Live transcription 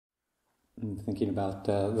I'm thinking about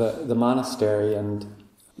the monastery and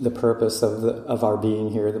the purpose of our being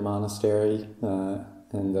here, the monastery,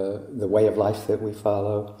 and the way of life that we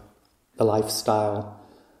follow, the lifestyle,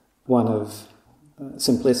 one of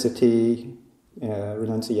simplicity,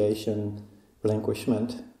 renunciation,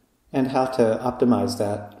 relinquishment, and how to optimize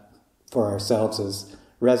that for ourselves as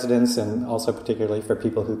residents, and also particularly for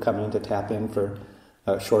people who come in to tap in for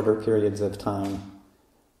shorter periods of time.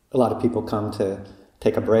 A lot of people come to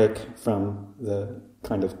take a break from the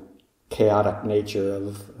kind of chaotic nature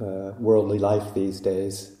of worldly life these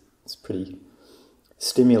days. It's pretty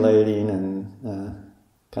stimulating and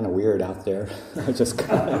kind of weird out there. I just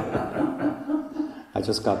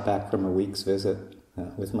got back from a week's visit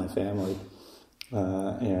with my family,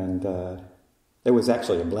 and it was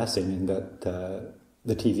actually a blessing in that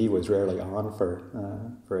the TV was rarely on for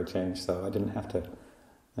a change, so I didn't have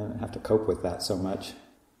to cope with that so much.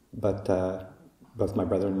 But both my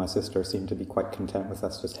brother and my sister seemed to be quite content with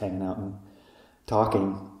us just hanging out and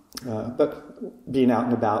talking. But being out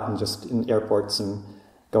and about and just in airports and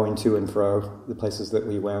going to and fro the places that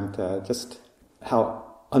we went, just how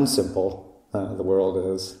unsimple the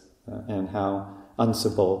world is, and how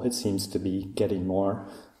unsimple it seems to be getting more.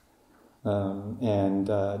 And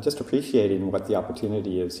just appreciating what the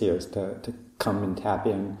opportunity is here is to come and tap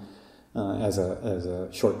in as a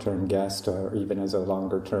short-term guest or even as a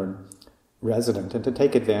longer-term resident, and to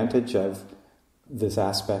take advantage of this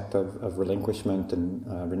aspect of relinquishment and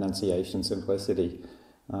renunciation, simplicity,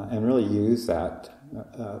 and really use that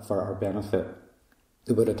for our benefit.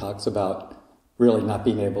 The Buddha talks about really not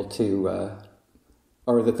being able to,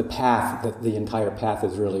 or that the entire path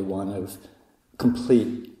is really one of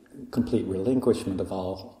complete relinquishment of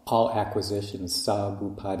all acquisitions,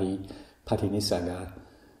 sabupadi, patinisaga.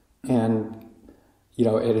 And,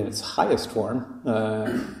 in its highest form,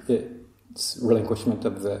 it's relinquishment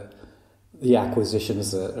of the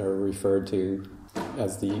acquisitions that are referred to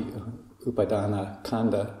as the upadana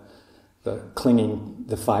kanda, the clinging,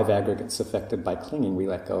 the 5 aggregates affected by clinging. We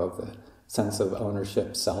let go of the sense of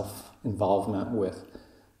ownership, self-involvement with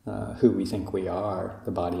who we think we are,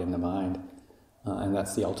 the body and the mind. And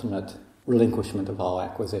that's the ultimate relinquishment of all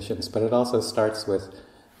acquisitions. But it also starts with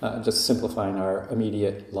just simplifying our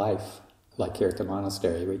immediate life, like here at the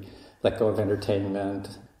monastery. We let go of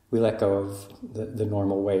entertainment. We let go of the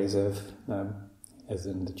normal ways of, as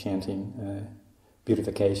in the chanting,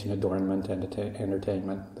 beautification, adornment,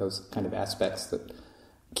 entertainment, those kind of aspects that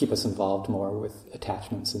keep us involved more with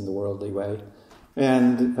attachments in the worldly way.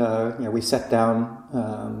 And we set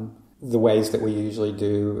down the ways that we usually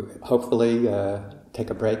do. Hopefully, take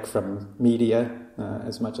a break from media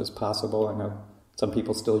as much as possible. I know some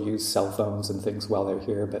people still use cell phones and things while they're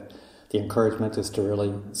here, but the encouragement is to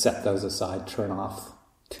really set those aside, turn off,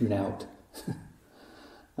 tune out,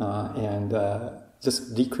 and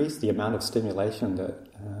just decrease the amount of stimulation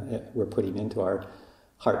that we're putting into our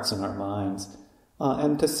hearts and our minds,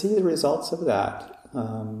 and to see the results of that.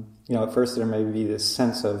 At first there may be this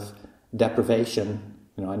sense of deprivation.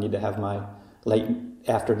 I need to have my late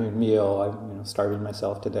afternoon meal. I'm starving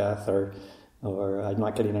myself to death, or I'm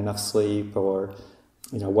not getting enough sleep, or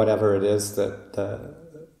whatever it is that the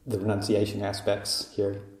renunciation aspects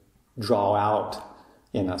here draw out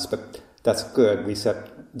in us. But that's good. We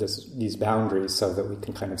set these boundaries so that we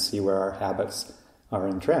can kind of see where our habits are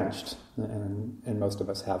entrenched, and most of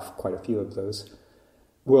us have quite a few of those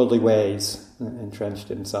worldly ways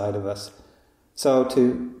entrenched inside of us. So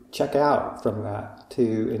to check out from that,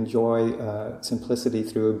 to enjoy simplicity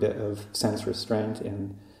through a bit of sense restraint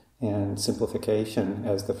and simplification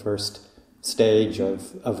as the first stage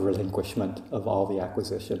of relinquishment of all the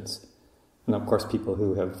acquisitions. And of course, people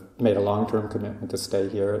who have made a long-term commitment to stay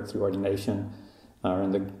here through ordination are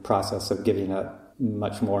in the process of giving up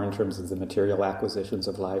much more in terms of the material acquisitions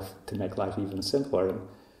of life to make life even simpler.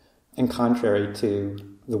 And contrary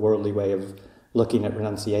to the worldly way of looking at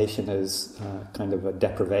renunciation as kind of a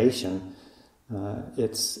deprivation,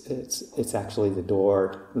 it's actually the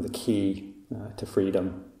door, the key to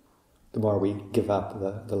freedom. The more we give up,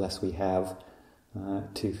 the less we have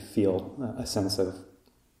to feel a sense of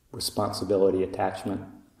responsibility, attachment,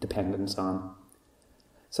 dependence on.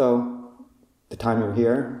 So the time you're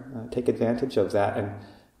here, take advantage of that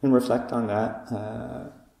and reflect on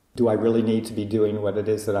that. Do I really need to be doing what it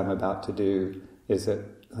is that I'm about to do? Is it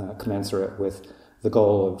commensurate with the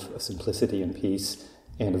goal of simplicity and peace,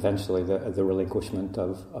 and eventually the relinquishment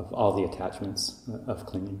of all the attachments of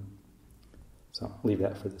clinging? So leave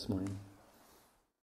that for this morning.